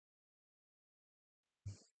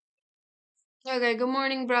Okay, good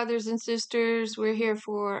morning, brothers and sisters. We're here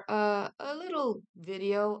for a little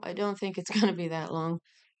video. I don't think it's going to be that long.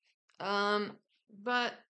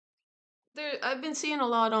 But I've been seeing a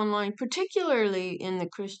lot online, particularly in the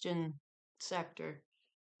Christian sector.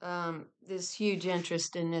 This huge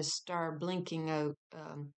interest in this star blinking out.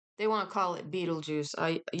 They want to call it Betelgeuse.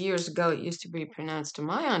 Years ago, it used to be pronounced, to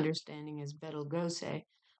my understanding, as Betelgeuse. I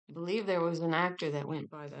believe there was an actor that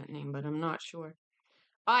went by that name, but I'm not sure.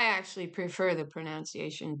 I actually prefer the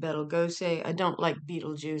pronunciation Betelgeuse. I don't like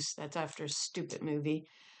Beetlejuice. That's after a stupid movie,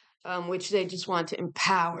 which they just want to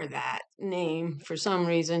empower that name for some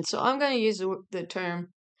reason. So I'm going to use the term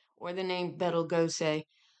or the name Betelgeuse.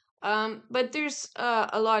 But there's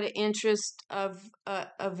a lot of interest of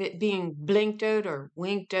it being blinked out or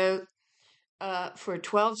winked out for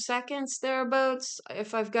 12 seconds thereabouts,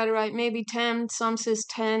 if I've got it right. Maybe 10. Some says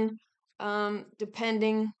 10,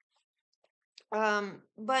 depending.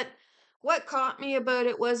 But what caught me about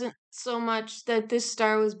it wasn't so much that this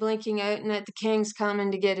star was blinking out and that the king's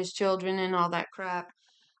coming to get his children and all that crap.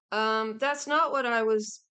 That's not what I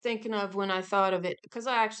was thinking of when I thought of it, because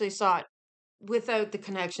I actually saw it without the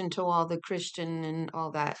connection to all the Christian and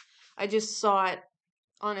all that. I just saw it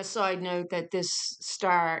on a side note that this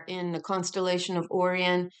star in the constellation of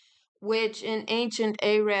Orion, which in ancient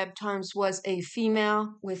Arab times was a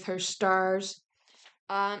female with her stars.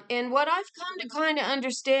 And what I've come to kind of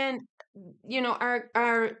understand,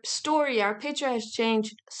 our story, our picture has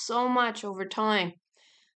changed so much over time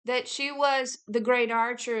that she was the great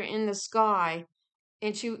archer in the sky,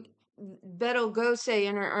 and Betelgeuse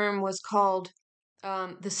in her arm was called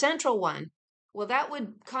the central one. Well, that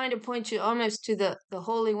would kind of point you almost to the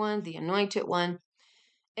Holy One, the Anointed One.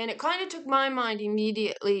 And it kind of took my mind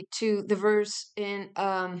immediately to the verse in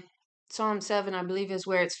Psalm 7, I believe is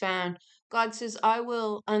where it's found. God says, I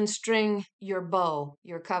will unstring your bow,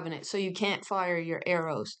 your covenant, so you can't fire your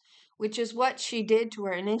arrows, which is what she did to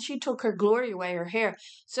her. And then she took her glory away, her hair.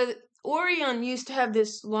 So Orion used to have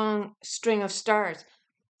this long string of stars.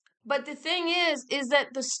 But the thing is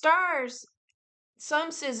that the stars,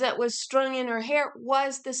 some says that was strung in her hair,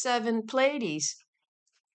 was the seven Pleiades.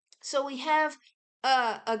 So we have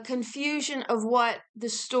a confusion of what the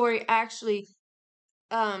story actually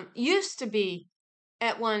used to be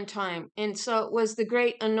at one time. And so it was the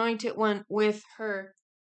great anointed one with her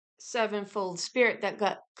sevenfold spirit that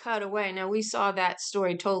got cut away. Now we saw that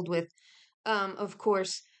story told with, of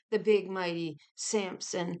course, the big mighty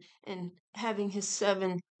Samson and having his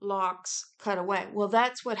 7 locks cut away. Well,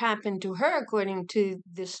 that's what happened to her according to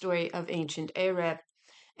the story of ancient Arab.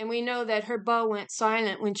 And we know that her bow went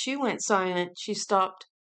silent. When she went silent, she stopped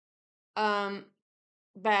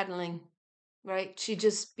battling, right? She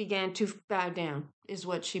just began to bow down, is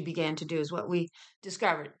what she began to do, is what we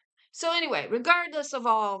discovered. So anyway, regardless of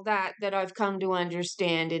all that I've come to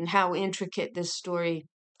understand and how intricate this story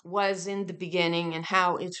was in the beginning and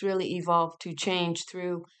how it's really evolved to change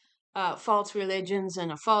through false religions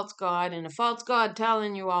and a false God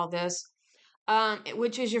telling you all this,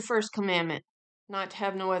 which is your first commandment, not to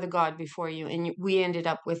have no other God before you. And we ended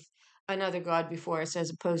up with another God before us as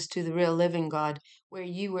opposed to the real living God, where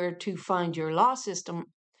you were to find your law system.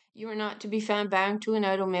 You were not to be found bound to an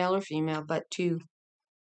idol, male or female, but to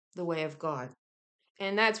the way of God.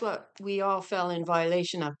 And that's what we all fell in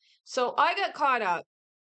violation of. So I got caught up,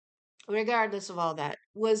 regardless of all that,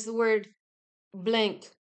 was the word blink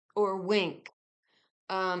or wink,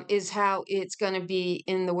 is how it's going to be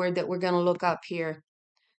in the word that we're going to look up here.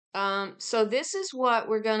 So this is what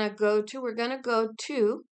we're going to go to. We're going to go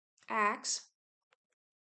to Acts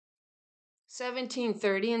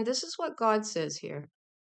 17:30, and this is what God says here.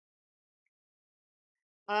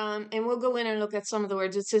 And we'll go in and look at some of the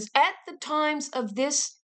words. It says, at the times of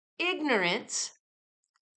this ignorance,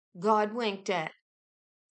 God winked at,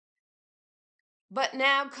 but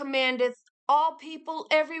now commandeth all people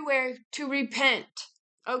everywhere to repent.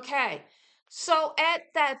 Okay, so at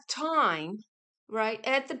that time, right,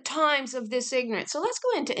 at the times of this ignorance. So let's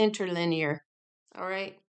go into interlinear, all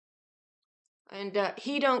right? And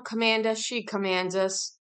he don't command us, she commands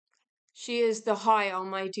us. She is the high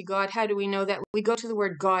almighty God. How do we know that? We go to the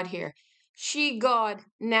word God here. She, God,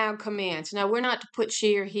 now commands. Now, we're not to put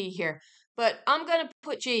she or he here, but I'm going to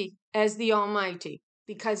put she as the almighty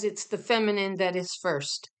because it's the feminine that is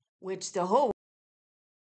first, which the whole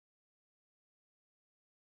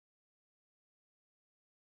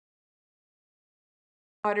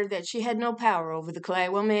water that she had no power over the clay.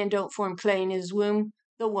 Well, man don't form clay in his womb.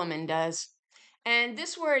 The woman does. And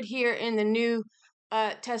this word here in the New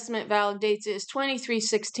Testament validates it is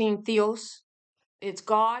 23:16, theos. It's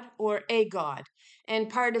God or a God. And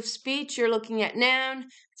part of speech, you're looking at noun,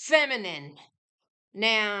 feminine.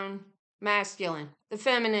 noun, masculine. The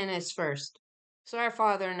feminine is first. So our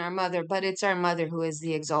father and our mother, but it's our mother who is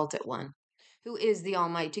the exalted one, who is the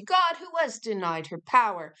Almighty God, who was denied her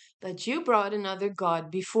power, but you brought another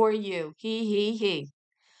God before you. He.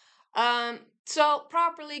 So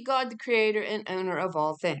properly God, the creator and owner of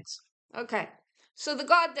all things. Okay. So the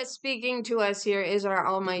God that's speaking to us here is our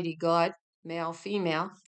Almighty God, male,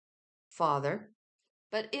 female, father.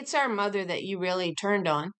 But it's our mother that you really turned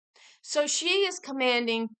on. So she is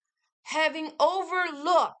commanding, having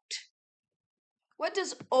overlooked. What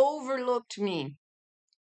does overlooked mean?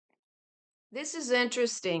 This is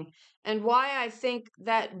interesting, and why I think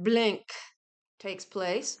that blink takes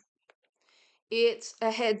place. It's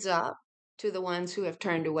a heads up to the ones who have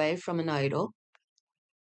turned away from an idol.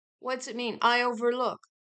 What's it mean? I overlook.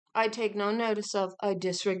 I take no notice of. I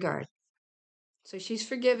disregard. So she's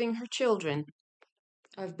forgiving her children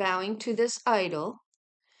of bowing to this idol.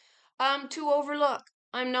 To overlook.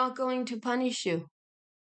 I'm not going to punish you.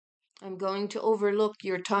 I'm going to overlook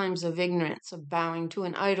your times of ignorance, of bowing to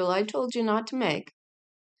an idol I told you not to make.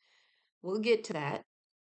 We'll get to that.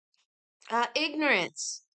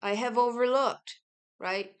 Ignorance, I have overlooked,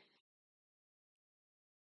 right?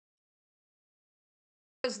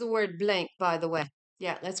 What was the word blank, by the way?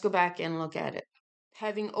 Yeah, let's go back and look at it.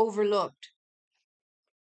 Having overlooked,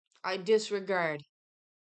 I disregard.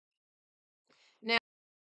 Now,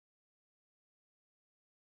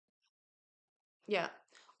 yeah,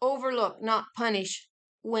 overlook, not punish,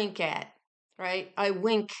 wink at, right? I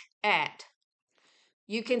wink at.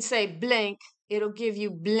 You can say blink, it'll give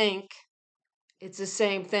you blink. It's the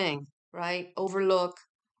same thing, right? Overlook,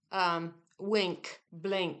 wink,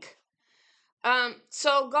 blink.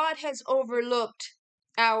 So God has overlooked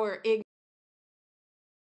our ignorance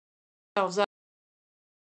of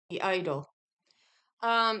the idol,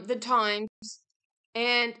 the times,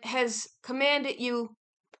 and has commanded you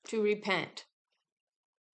to repent.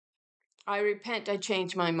 I repent, I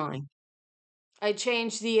change my mind. I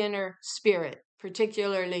change the inner spirit,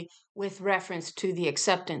 particularly with reference to the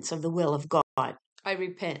acceptance of the will of God. I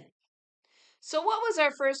repent. So what was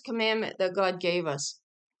our first commandment that God gave us?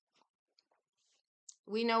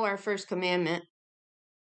 We know our first commandment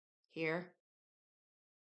here.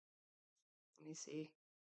 Let me see.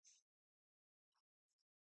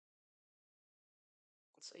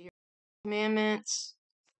 So your commandments,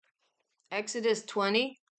 Exodus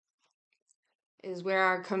 20 is where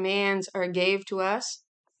our commands are gave to us.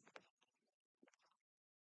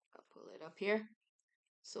 I'll pull it up here.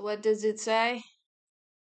 So what does it say?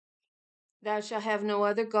 Thou shalt have no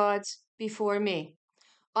other gods before me.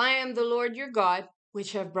 I am the Lord your God,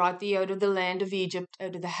 which have brought thee out of the land of Egypt,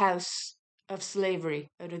 out of the house of slavery,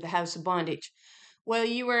 out of the house of bondage. Well,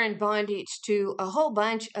 you were in bondage to a whole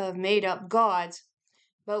bunch of made-up gods,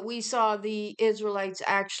 but we saw the Israelites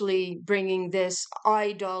actually bringing this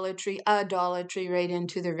idolatry right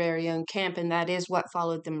into their very own camp, and that is what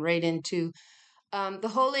followed them right into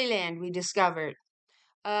the Holy Land, we discovered.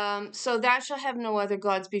 So thou shalt have no other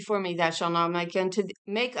gods before me. Thou shalt not make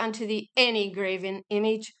unto thee any graven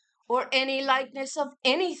image or any likeness of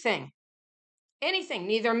anything. Anything,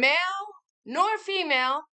 neither male nor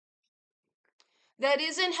female, that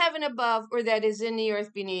is in heaven above, or that is in the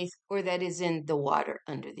earth beneath, or that is in the water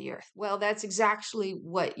under the earth. Well, that's exactly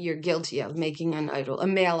what you're guilty of, making an idol, a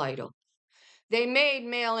male idol. They made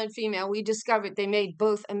male and female. We discovered they made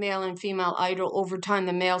both a male and female idol. Over time,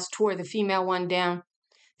 the males tore the female one down.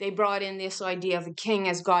 They brought in this idea of a king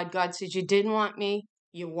as God. God says, you didn't want me.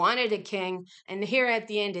 You wanted a king. And here at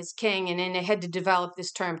the end is king. And then they had to develop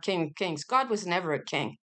this term, king of kings. God was never a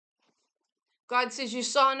king. God says, you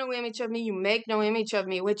saw no image of me. You make no image of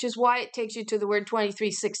me, which is why it takes you to the word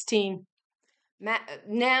 23:16.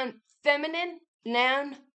 Noun feminine,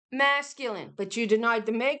 noun masculine. But you denied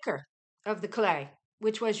the maker of the clay,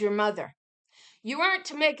 which was your mother. You weren't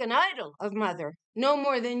to make an idol of mother, no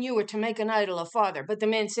more than you were to make an idol of father. But the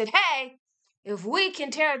men said, hey, if we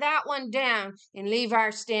can tear that one down and leave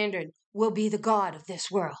our standard, we'll be the God of this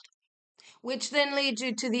world. Which then leads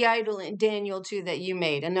you to the idol in Daniel 2 that you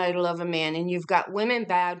made, an idol of a man. And you've got women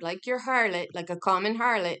bowed like your harlot, like a common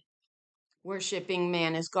harlot, worshipping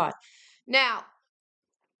man as God. Now,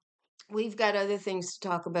 we've got other things to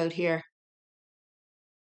talk about here.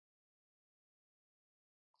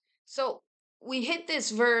 So we hit this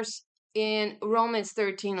verse in Romans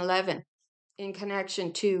 13:11 in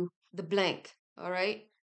connection to the blank. All right.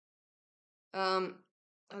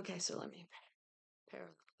 Okay, so let me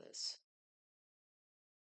parallel this.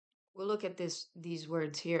 We'll look at these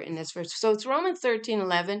words here in this verse. So it's Romans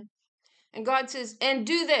 13:11, and God says, and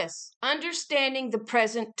do this, understanding the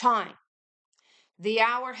present time, The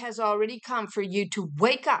hour has already come for you to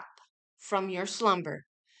wake up from your slumber,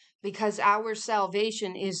 because our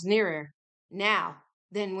salvation is nearer now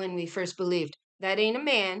than when we first believed. That ain't a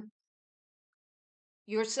man.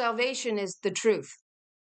 Your salvation is the truth.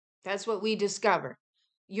 That's what we discover.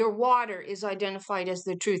 Your water is identified as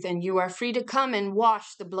the truth, and you are free to come and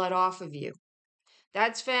wash the blood off of you.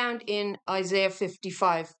 That's found in Isaiah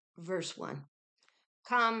 55, verse 1.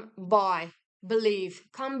 Come believe,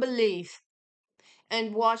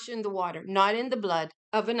 and wash in the water, not in the blood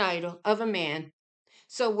of an idol, of a man.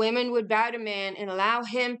 So women would bow to man and allow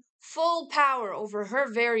him full power over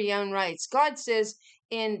her very own rights. God says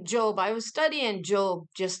in Job, I was studying Job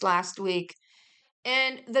just last week,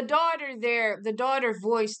 and the daughter there, the daughter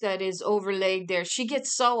voice that is overlaid there, she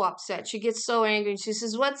gets so upset. She gets so angry. She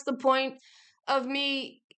says, what's the point of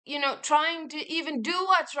me, trying to even do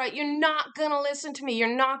what's right? You're not going to listen to me.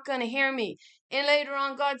 You're not going to hear me. And later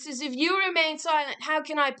on, God says, if you remain silent, how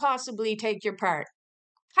can I possibly take your part?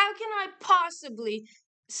 How can I possibly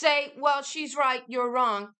say, well, she's right, you're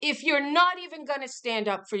wrong, if you're not even going to stand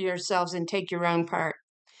up for yourselves and take your own part?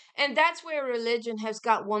 And that's where religion has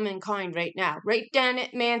got womankind right now, right down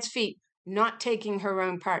at man's feet, not taking her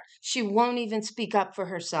own part. She won't even speak up for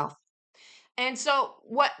herself. And so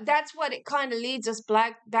that's what it kind of leads us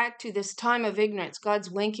back to this time of ignorance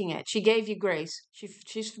God's winking at. She gave you grace.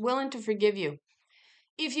 She's willing to forgive you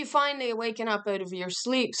if you finally awaken up out of your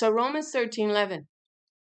sleep. So Romans 13:11,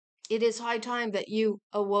 it is high time that you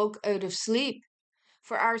awoke out of sleep,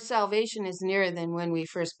 for our salvation is nearer than when we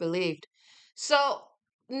first believed. So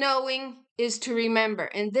knowing is to remember,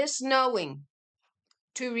 and this knowing,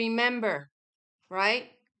 to remember,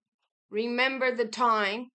 right? Remember the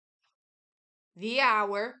time, the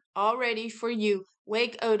hour already for you.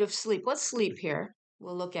 Wake out of sleep. What's sleep here?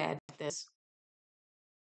 We'll look at this.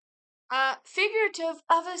 Figurative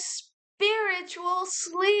of a spiritual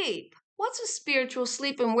sleep. What's a spiritual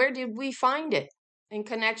sleep, and where did we find it? In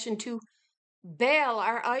connection to Baal,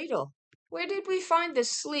 our idol. Where did we find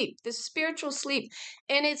this sleep, this spiritual sleep?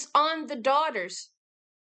 And it's on the daughters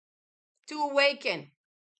to awaken.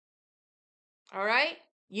 All right?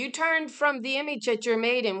 You turned from the image that you're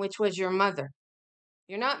made in, which was your mother.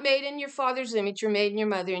 You're not made in your father's image, you're made in your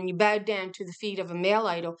mother, and you bowed down to the feet of a male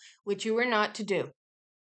idol, which you were not to do.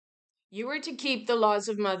 You were to keep the laws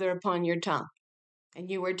of mother upon your tongue, and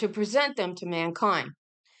you were to present them to mankind.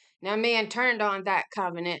 Now, man turned on that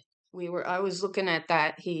covenant. I was looking at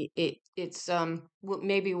that.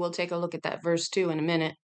 Maybe we'll take a look at that verse 2 in a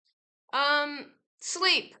minute.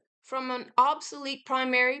 Sleep, from an obsolete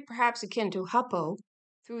primary, perhaps akin to hupo,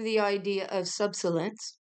 through the idea of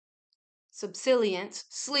subsilience,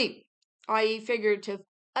 sleep, i.e. figurative,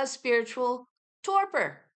 a spiritual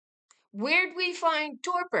torpor. Where'd we find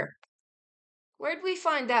torpor? Where'd we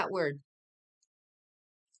find that word?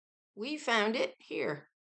 We found it here.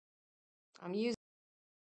 I'm using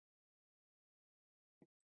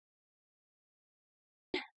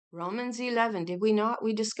Romans 11. Did we not?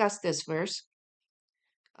 We discussed this verse.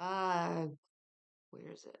 Where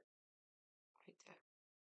is it? Right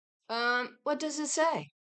there. What does it say?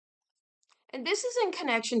 And this is in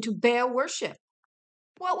connection to Baal worship.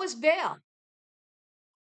 What was Baal?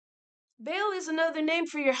 Baal is another name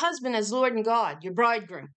for your husband as Lord and God, your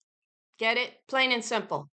bridegroom. Get it? Plain and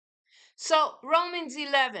simple. So, Romans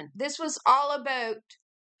 11, this was all about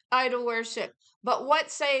idol worship. But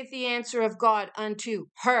what saith the answer of God unto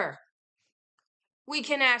her? We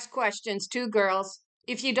can ask questions too, girls.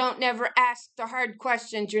 If you don't never ask the hard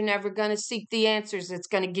questions, you're never going to seek the answers that's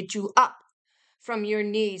going to get you up from your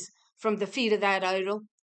knees, from the feet of that idol.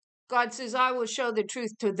 God says, I will show the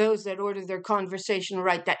truth to those that order their conversation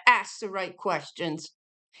right, that ask the right questions.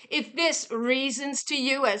 If this reasons to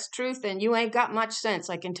you as truth, then you ain't got much sense,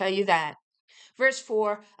 I can tell you that. Verse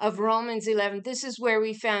 4 of Romans 11, this is where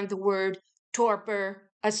we found the word torpor,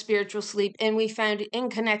 a spiritual sleep, and we found it in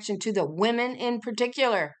connection to the women in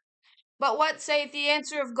particular. But what saith the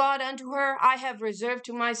answer of God unto her? I have reserved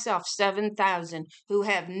to myself 7,000 who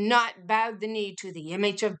have not bowed the knee to the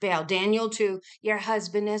image of Baal. Daniel 2, your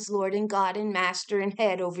husband as Lord and God and master and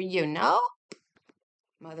head over you. No?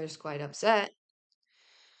 Mother's quite upset.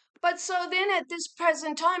 But so then at this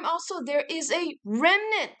present time also there is a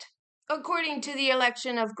remnant according to the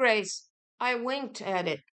election of grace. I winked at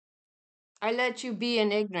it. I let you be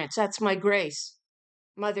in ignorance. That's my grace.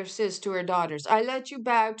 Mother says to her daughters, I let you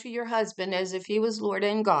bow to your husband as if he was Lord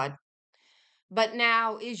and God. But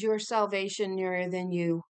now is your salvation nearer than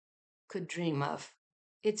you could dream of.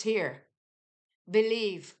 It's here.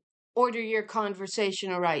 Believe. Order your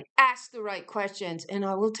conversation aright. Ask the right questions, and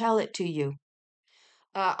I will tell it to you.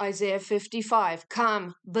 Isaiah 55,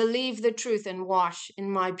 come, believe the truth and wash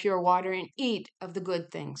in my pure water and eat of the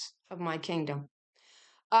good things of my kingdom.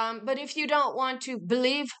 But if you don't want to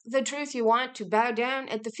believe the truth, you want to bow down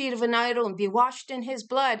at the feet of an idol and be washed in his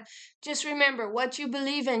blood, just remember what you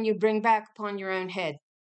believe in, you bring back upon your own head.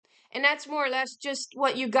 And that's more or less just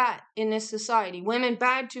what you got in this society. Women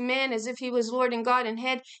bowed to man as if he was Lord and God and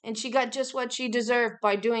head, and she got just what she deserved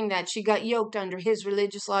by doing that. She got yoked under his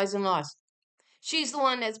religious lies and laws. She's the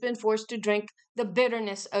one that's been forced to drink the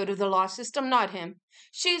bitterness out of the law system, not him.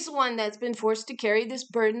 She's the one that's been forced to carry this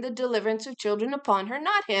burden, the deliverance of children upon her,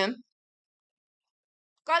 not him.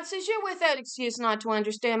 God says, you're without excuse not to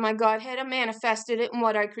understand my Godhead. I manifested it in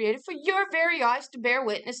what I created for your very eyes to bear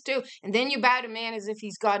witness to. And then you bow to man as if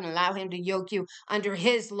he's God and allow him to yoke you under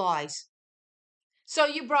his lies. So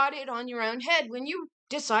you brought it on your own head when you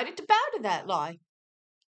decided to bow to that lie.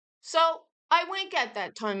 So I wink at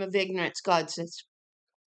that time of ignorance, God says.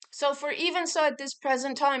 So for even so at this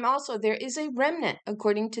present time also there is a remnant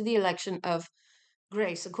according to the election of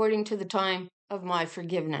grace, according to the time of my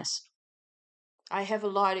forgiveness. I have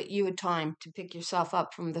allotted you a time to pick yourself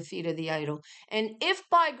up from the feet of the idol. And if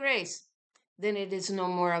by grace, then it is no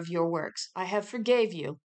more of your works. I have forgave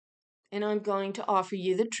you, and I'm going to offer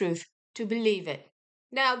you the truth to believe it.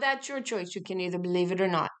 Now that's your choice. You can either believe it or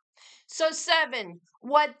not. So 7,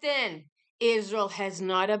 what then? Israel has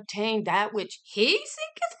not obtained that which he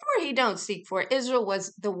seeketh for, he don't seek for. Israel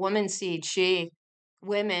was the woman's seed, she,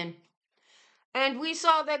 women. And we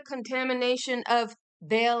saw that contamination of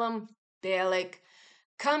Balaam, Balak,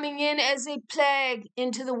 coming in as a plague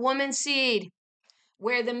into the woman's seed,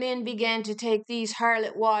 where the men began to take these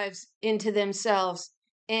harlot wives into themselves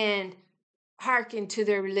and hearken to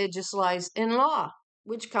their religious lies and law,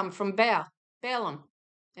 which come from Balaam,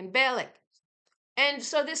 and Balak. And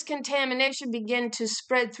so this contamination began to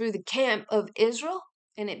spread through the camp of Israel,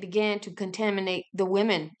 and it began to contaminate the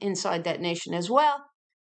women inside that nation as well.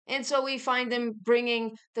 And so we find them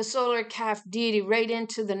bringing the solar calf deity right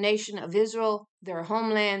into the nation of Israel, their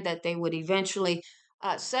homeland that they would eventually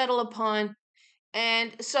settle upon.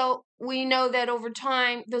 And so we know that over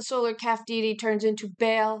time, the solar calf deity turns into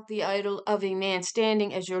Baal, the idol of a man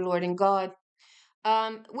standing as your Lord and God,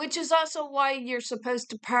 which is also why you're supposed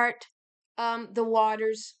to part the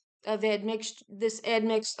waters of this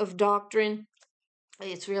admix of doctrine.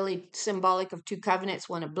 It's really symbolic of 2 covenants,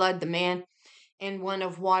 one of blood, the man, and one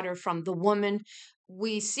of water from the woman.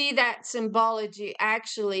 We see that symbology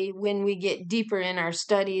actually when we get deeper in our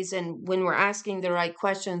studies and when we're asking the right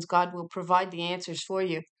questions, God will provide the answers for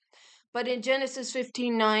you. But in Genesis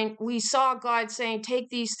 15:9, we saw God saying, take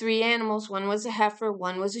these 3 animals. One was a heifer,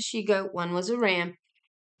 one was a she-goat, one was a ram.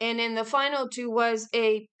 And in the final 2 was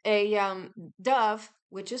a dove,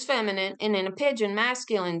 which is feminine, and then a pigeon,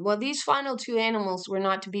 masculine. Well, these final 2 animals were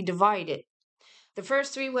not to be divided. The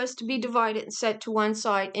first 3 was to be divided and set to one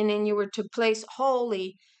side, and then you were to place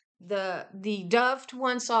wholly the dove to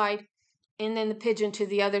one side and then the pigeon to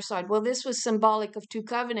the other side. Well, this was symbolic of 2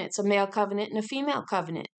 covenants, a male covenant and a female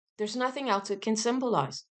covenant. There's nothing else it can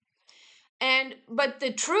symbolize. But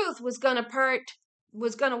the truth was going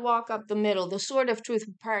to walk up the middle. The sword of truth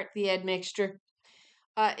would part the admixture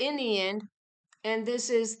in the end. And this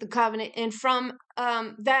is the covenant. And from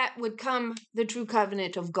that would come the true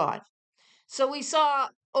covenant of God. So we saw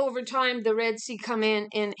over time the Red Sea come in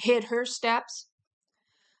and hid her steps.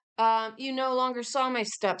 You no longer saw my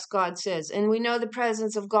steps, God says. And we know the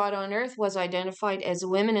presence of God on earth was identified as the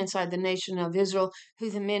women inside the nation of Israel, who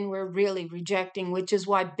the men were really rejecting, which is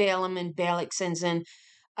why Balaam and Balak sends in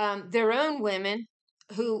their own women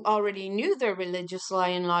who already knew their religious lie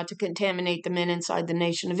and law to contaminate the men inside the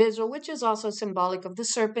nation of Israel, which is also symbolic of the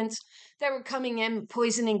serpents that were coming in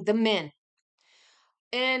poisoning the men.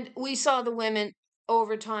 And we saw the women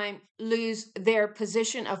over time lose their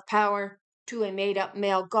position of power to a made-up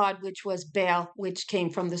male god, which was Baal, which came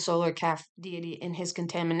from the solar calf deity in his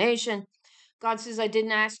contamination. God says, I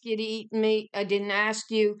didn't ask you to eat meat. I didn't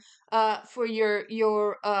ask you for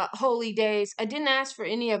your holy days. I didn't ask for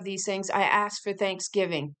any of these things. I asked for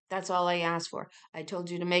thanksgiving. That's all I asked for. I told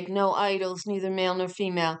you to make no idols, neither male nor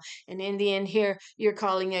female. And in the end here, you're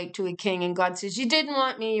calling out to a king. And God says, you didn't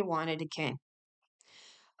want me, you wanted a king.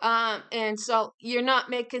 And so you're not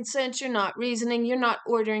making sense, you're not reasoning, you're not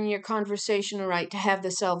ordering your conversation right to have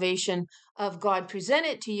the salvation of God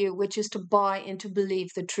presented to you, which is to buy and to believe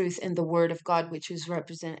the truth in the word of God, which is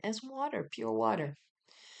represented as water, pure water.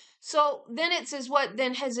 So then it says, what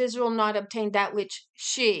then has Israel not obtained that which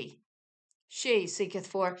she seeketh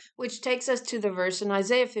for, which takes us to the verse in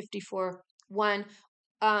Isaiah 54:1,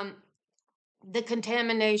 the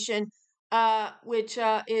contamination, which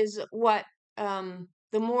is what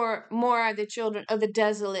the more are the children of the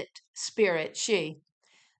desolate spirit, she.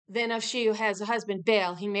 Then of she who has a husband,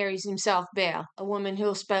 Baal, he marries himself, Baal, a woman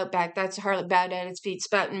who'll spout back. That's a harlot bowed at its feet,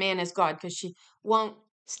 spouting man as God, because she won't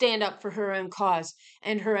stand up for her own cause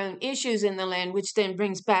and her own issues in the land, which then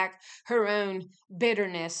brings back her own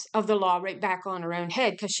bitterness of the law right back on her own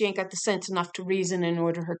head, because she ain't got the sense enough to reason and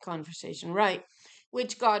order her conversation right,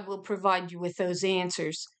 which God will provide you with those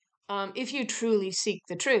answers if you truly seek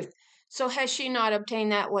the truth. So has she not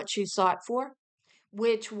obtained that what she sought for?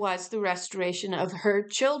 Which was the restoration of her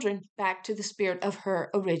children back to the spirit of her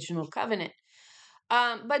original covenant.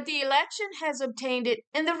 But the election has obtained it,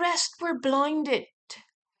 and the rest were blinded.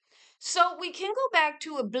 So we can go back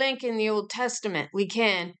to a blink in the Old Testament. We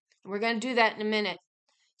can. We're going to do that in a minute.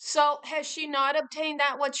 So has she not obtained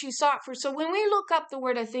that what she sought for? So when we look up the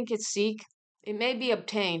word, I think it's seek, it may be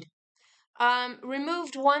obtained.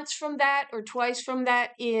 Removed once from that or twice from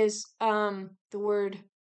that is the word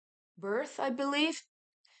birth, I believe.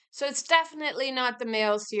 So it's definitely not the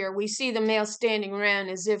males here. We see the males standing around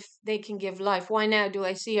as if they can give life. Why now do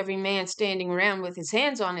I see every man standing around with his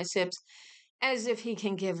hands on his hips as if he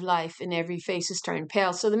can give life, and every face is turned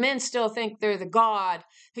pale? So the men still think they're the God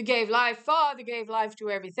who gave life. Father gave life to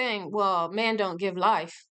everything. Well, man don't give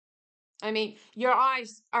life. I mean, your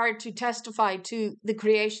eyes are to testify to the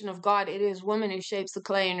creation of God. It is woman who shapes the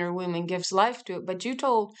clay in her womb and gives life to it. But you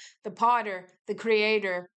told the potter, the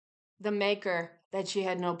creator, the maker, that she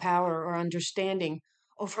had no power or understanding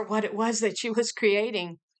over what it was that she was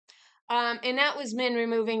creating. And that was men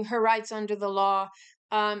removing her rights under the law,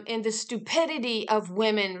 and the stupidity of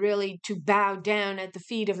women really to bow down at the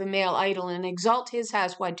feet of a male idol and exalt his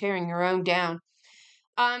house while tearing her own down.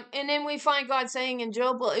 And then we find God saying in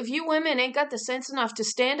Job, well, if you women ain't got the sense enough to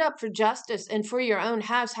stand up for justice and for your own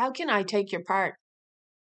house, how can I take your part?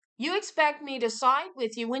 You expect me to side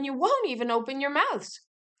with you when you won't even open your mouths.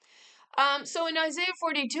 So in Isaiah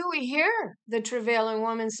 42, we hear the travailing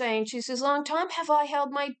woman saying, she says, long time have I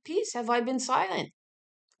held my peace, have I been silent?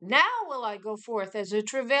 Now will I go forth as a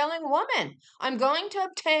travailing woman. I'm going to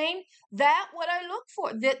obtain that what I look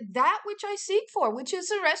for, that which I seek for, which is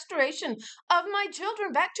the restoration of my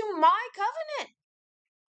children back to my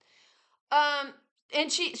covenant.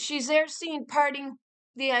 And she's there seen parting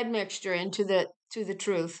the admixture into to the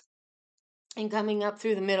truth and coming up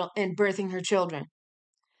through the middle and birthing her children.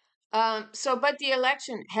 But the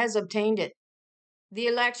election has obtained it. The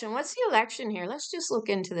election, what's the election here? Let's just look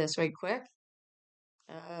into this right quick.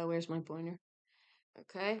 Where's my pointer?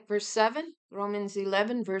 Okay, verse 7, Romans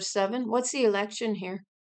 11, verse 7. What's the election here?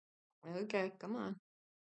 Okay, come on.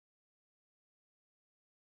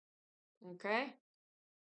 Okay.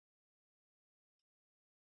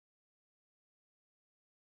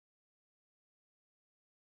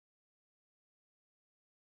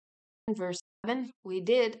 Verse 7, we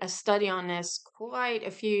did a study on this quite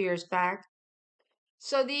a few years back.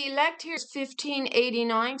 So the elect here is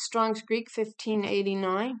 1589, Strong's Greek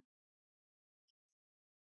 1589.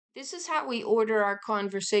 This is how we order our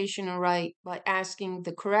conversation right, by asking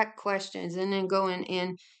the correct questions and then going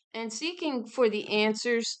in and seeking for the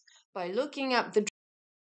answers by looking up the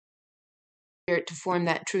Spirit to form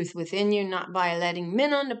that truth within you, not by letting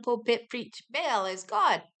men on the pulpit preach Baal as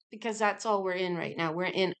God, because that's all we're in right now. We're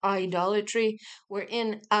in idolatry. We're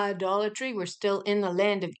in idolatry. We're still in the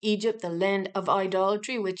land of Egypt, the land of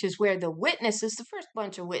idolatry, which is where the witnesses, the first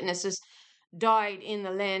bunch of witnesses, died in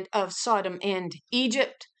the land of Sodom and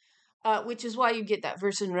Egypt. Which is why you get that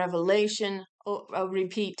verse in Revelation, I'll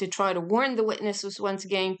repeat, to try to warn the witnesses once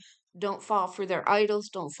again, don't fall for their idols,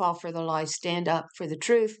 don't fall for the lies, stand up for the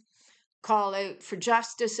truth, call out for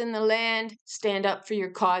justice in the land, stand up for your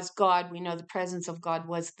cause, God. We know the presence of God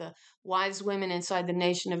was the wise women inside the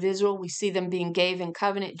nation of Israel. We see them being gave in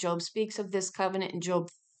covenant. Job speaks of this covenant in Job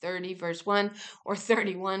 30 verse 1 or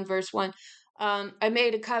 31 verse 1. I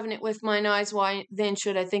made a covenant with mine eyes. Why then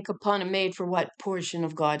should I think upon a maid? For what portion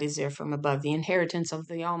of God is there from above? The inheritance of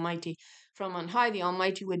the Almighty from on high. The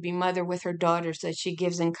Almighty would be mother with her daughters that she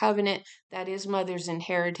gives in covenant. That is mother's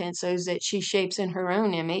inheritance, those that she shapes in her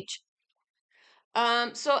own image.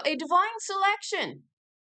 So a divine selection.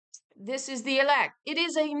 This is the elect. It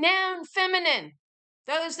is a noun feminine.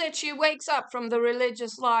 Those that she wakes up from the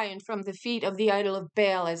religious lie and from the feet of the idol of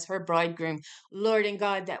Baal as her bridegroom. Lord and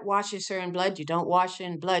God that washes her in blood. You don't wash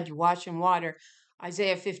in blood, you wash in water.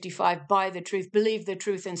 Isaiah 55, buy the truth, believe the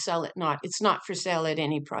truth and sell it not. It's not for sale at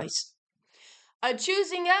any price. A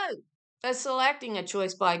choosing out, a selecting, a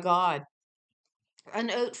choice by God. An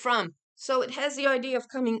out from. So it has the idea of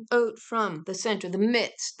coming out from the center, the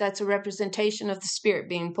midst. That's a representation of the Spirit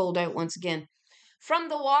being pulled out once again. From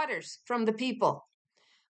the waters, from the people.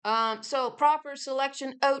 So proper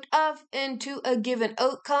selection out of into a given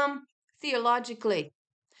outcome theologically.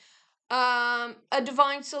 A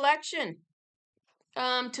divine selection.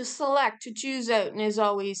 To select, to choose out, and is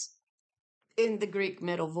always in the Greek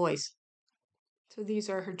middle voice. So these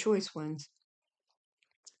are her choice ones.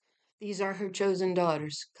 These are her chosen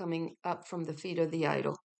daughters coming up from the feet of the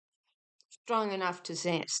idol. Strong enough to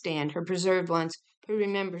stand, her preserved ones, who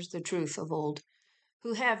remembers the truth of old,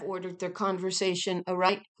 who have ordered their conversation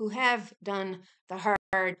aright, who have done the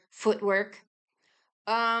hard footwork.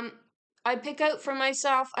 I pick out for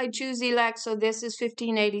myself, I choose elect, so this is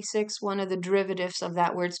 1586, one of the derivatives of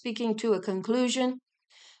that word, speaking to a conclusion.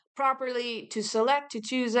 Properly to select, to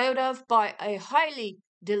choose out of by a highly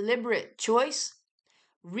deliberate choice,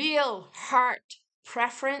 real heart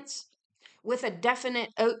preference, with a definite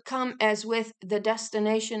outcome as with the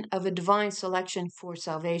destination of a divine selection for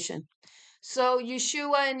salvation. So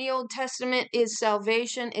Yeshua in the Old Testament is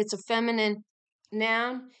salvation. It's a feminine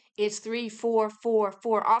noun. It's 3, 4, 4,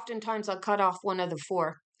 4. Oftentimes I'll cut off one of the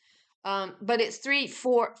 4. But it's 3,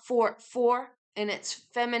 4, 4, 4, and it's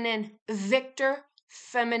feminine victor,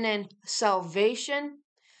 feminine salvation,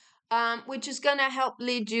 which is going to help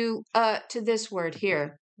lead you to this word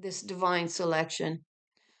here, this divine selection.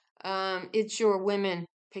 It's your women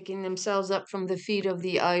picking themselves up from the feet of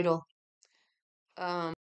the idol.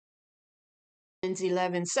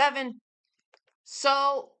 11:7.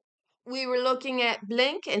 So we were looking at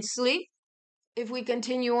blink and sleep. If we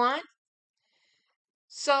continue on.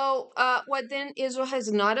 So what then? Israel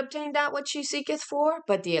has not obtained that what she seeketh for,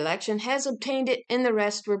 but the election has obtained it, and the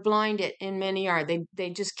rest were blinded, and many are. They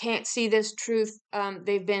just can't see this truth.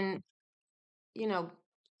 They've been,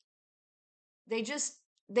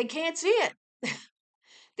 they can't see it.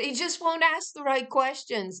 They just won't ask the right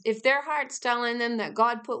questions. If their heart's telling them that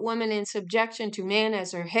God put woman in subjection to man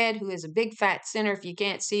as her head, who is a big fat sinner, if you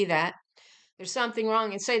can't see that, there's something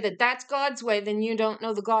wrong, and say that that's God's way, then you don't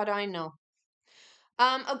know the God I know.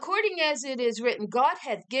 According as it is written, God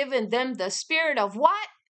hath given them the spirit of what?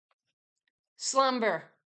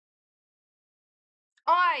 Slumber.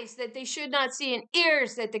 Eyes that they should not see, and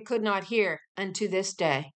ears that they could not hear unto this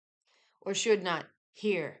day, or should not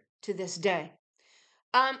hear to this day.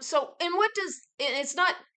 So, and what does, it's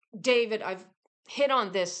not David, I've hit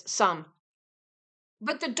on this some,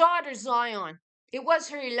 but the daughter Zion, it was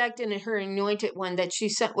her elected and her anointed one that she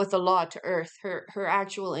sent with the law to earth, her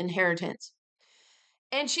actual inheritance.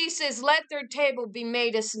 And she says, let their table be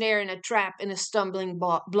made a snare and a trap and a stumbling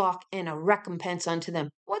block and a recompense unto them.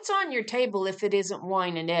 What's on your table if it isn't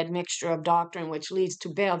wine and admixture of doctrine, which leads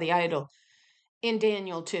to Baal the idol in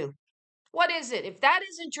Daniel 2? What is it? If that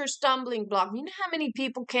isn't your stumbling block, you know how many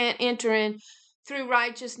people can't enter in through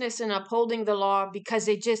righteousness and upholding the law because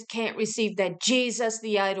they just can't receive that Jesus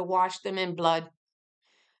the idol washed them in blood?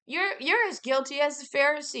 You're as guilty as the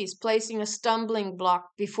Pharisees, placing a stumbling block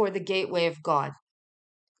before the gateway of God.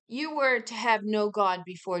 You were to have no God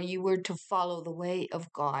before you were to follow the way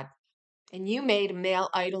of God. And you made a male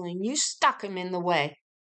idol and you stuck him in the way.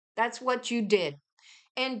 That's what you did.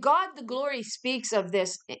 And God, the glory, speaks of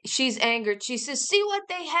this. She's angered. She says, see what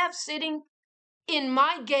they have sitting in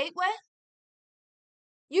my gateway?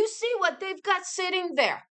 You see what they've got sitting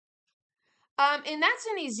there. And that's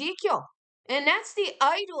in Ezekiel. And that's the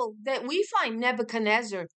idol that we find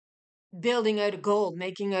Nebuchadnezzar building out of gold,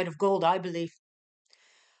 making out of gold, I believe.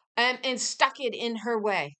 And stuck it in her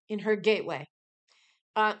way, in her gateway.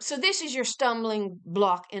 So this is your stumbling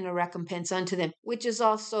block and a recompense unto them, which is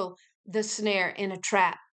also the snare and a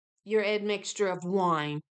trap, your admixture of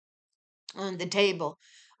wine on the table,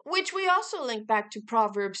 which we also link back to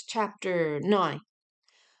Proverbs chapter 9.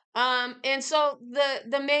 And so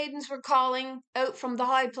the maidens were calling out from the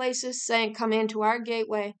high places, saying, come into our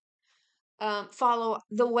gateway, follow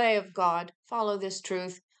the way of God, follow this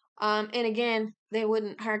truth. And again, they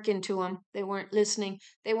wouldn't hearken to him. They weren't listening.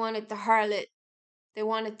 They wanted the harlot. They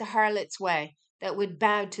wanted the harlot's way that would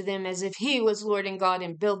bow to them as if he was Lord and God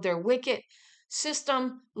and build their wicked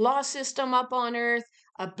system, law system up on earth,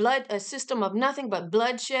 a system of nothing but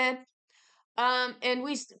bloodshed. And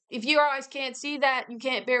if your eyes can't see that, you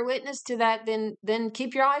can't bear witness to that, then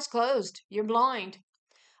keep your eyes closed. You're blind.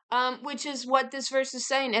 Which is what this verse is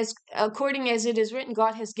saying. As according as it is written,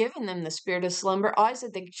 God has given them the spirit of slumber, eyes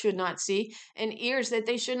that they should not see, and ears that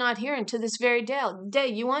they should not hear unto this very day.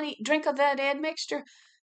 You want to drink of that admixture?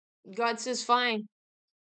 God says, fine.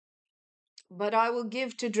 But I will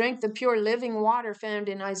give to drink the pure living water found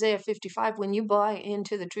in Isaiah 55 when you buy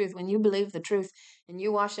into the truth, when you believe the truth, and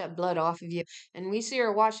you wash that blood off of you. And we see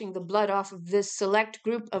her washing the blood off of this select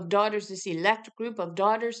group of daughters, this elect group of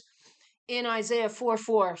daughters, in Isaiah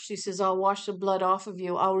 4:4, she says, I'll wash the blood off of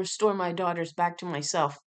you. I'll restore my daughters back to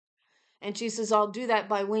myself. And she says, I'll do that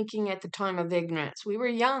by winking at the time of ignorance. We were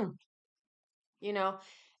young, you know,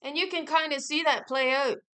 and you can kind of see that play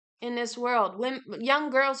out in this world. When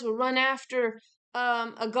young girls will run after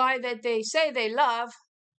a guy that they say they love,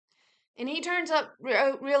 and he turns up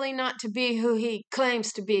really not to be who he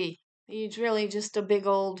claims to be. He's really just a big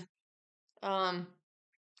old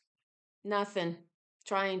nothing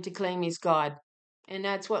trying to claim he's God. And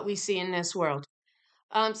that's what we see in this world.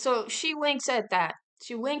 So she winks at that.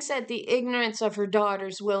 She winks at the ignorance of her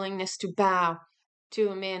daughter's willingness to bow to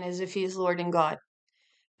a man as if he is Lord and God.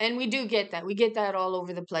 And we do get that. We get that all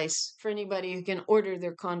over the place for anybody who can order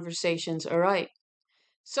their conversations. All right.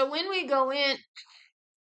 So when we go in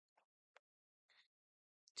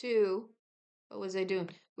to, what was I doing?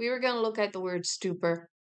 We were going to look at the word stupor.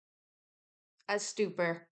 A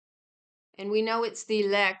stupor. And we know it's the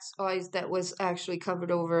Lex eyes that was actually covered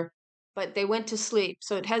over. But they went to sleep.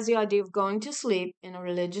 So it has the idea of going to sleep in a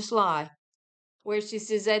religious lie. Where she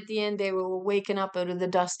says at the end they will waken up out of the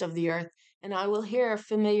dust of the earth. And I will hear a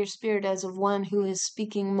familiar spirit as of one who is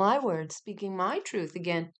speaking my words, speaking my truth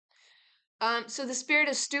again. So the spirit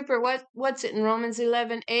of stupor, what's it in Romans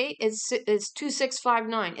 11:8? It's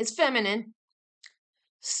 2659. It's feminine.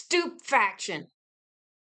 Stupefaction.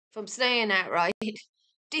 If I'm saying that right.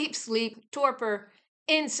 Deep sleep, torpor,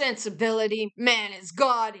 insensibility. Man is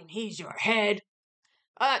God and he's your head.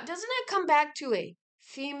 Doesn't that come back to a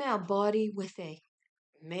female body with a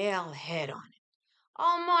male head on it?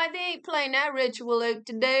 Oh my, they ain't playing that ritual out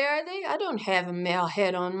today, are they? I don't have a male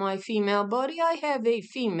head on my female body. I have a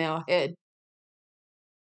female head.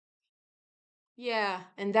 Yeah,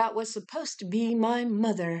 and that was supposed to be my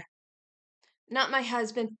mother. Not my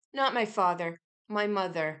husband, not my father, my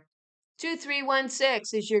mother.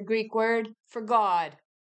 2316 is your Greek word for God.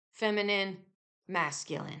 Feminine,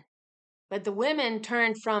 masculine. But the women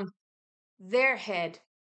turned from their head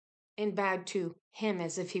and bowed to him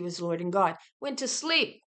as if he was Lord and God. Went to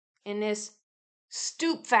sleep in this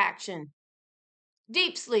stupefaction,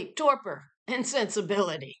 deep sleep, torpor,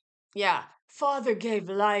 insensibility. Yeah, Father gave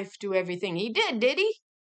life to everything. He did he?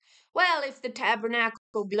 Well, if the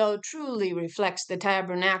tabernacle below truly reflects the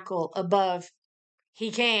tabernacle above,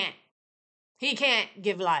 he can't. He can't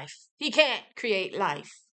give life. He can't create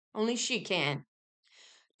life. Only she can.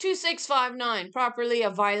 2659, properly a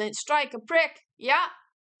violent strike, a prick. Yeah,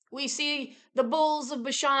 we see the bulls of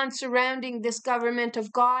Bashan surrounding this government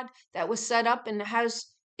of God that was set up in the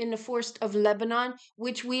house in the forest of Lebanon,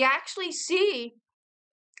 which we actually see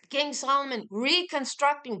King Solomon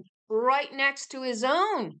reconstructing right next to his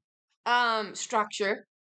own structure,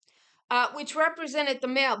 which represented the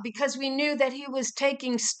male, because we knew that he was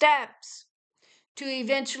taking steps to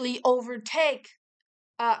eventually overtake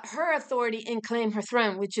her authority and claim her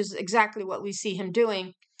throne, which is exactly what we see him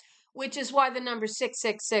doing, which is why the number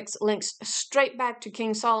 666 links straight back to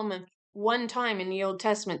King Solomon one time in the Old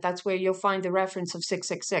Testament. That's where you'll find the reference of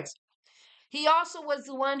 666. He also was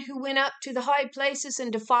the one who went up to the high places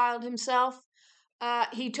and defiled himself.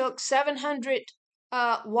 He took 700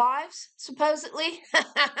 wives, supposedly.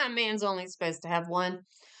 A man's only supposed to have one.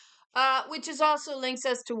 Which is also links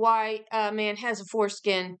us to why a man has a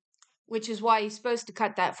foreskin, which is why he's supposed to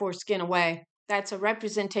cut that foreskin away. That's a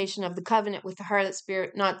representation of the covenant with the harlot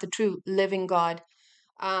spirit, not the true living God,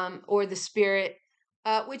 or the spirit,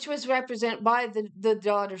 which was represented by the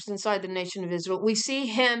daughters inside the nation of Israel. We see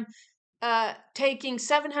him taking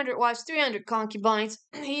 700 wives, 300 concubines.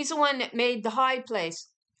 He's the one that made the high place.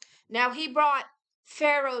 Now he brought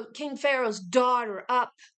King Pharaoh's daughter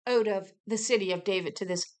up out of the city of David to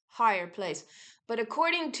this higher place. But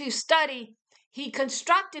according to study, he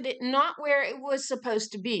constructed it not where it was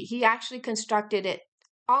supposed to be. He actually constructed it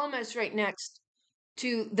almost right next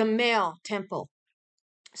to the male temple,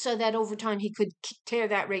 so that over time he could tear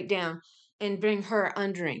that right down and bring her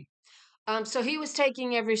under him. So he was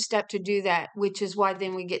taking every step to do that, which is why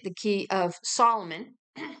then we get the key of Solomon,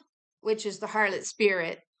 which is the harlot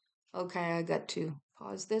spirit. Okay, I got to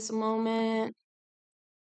pause this a moment.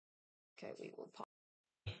 Okay, we will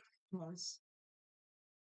pause.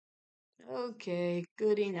 Okay,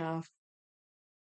 good enough.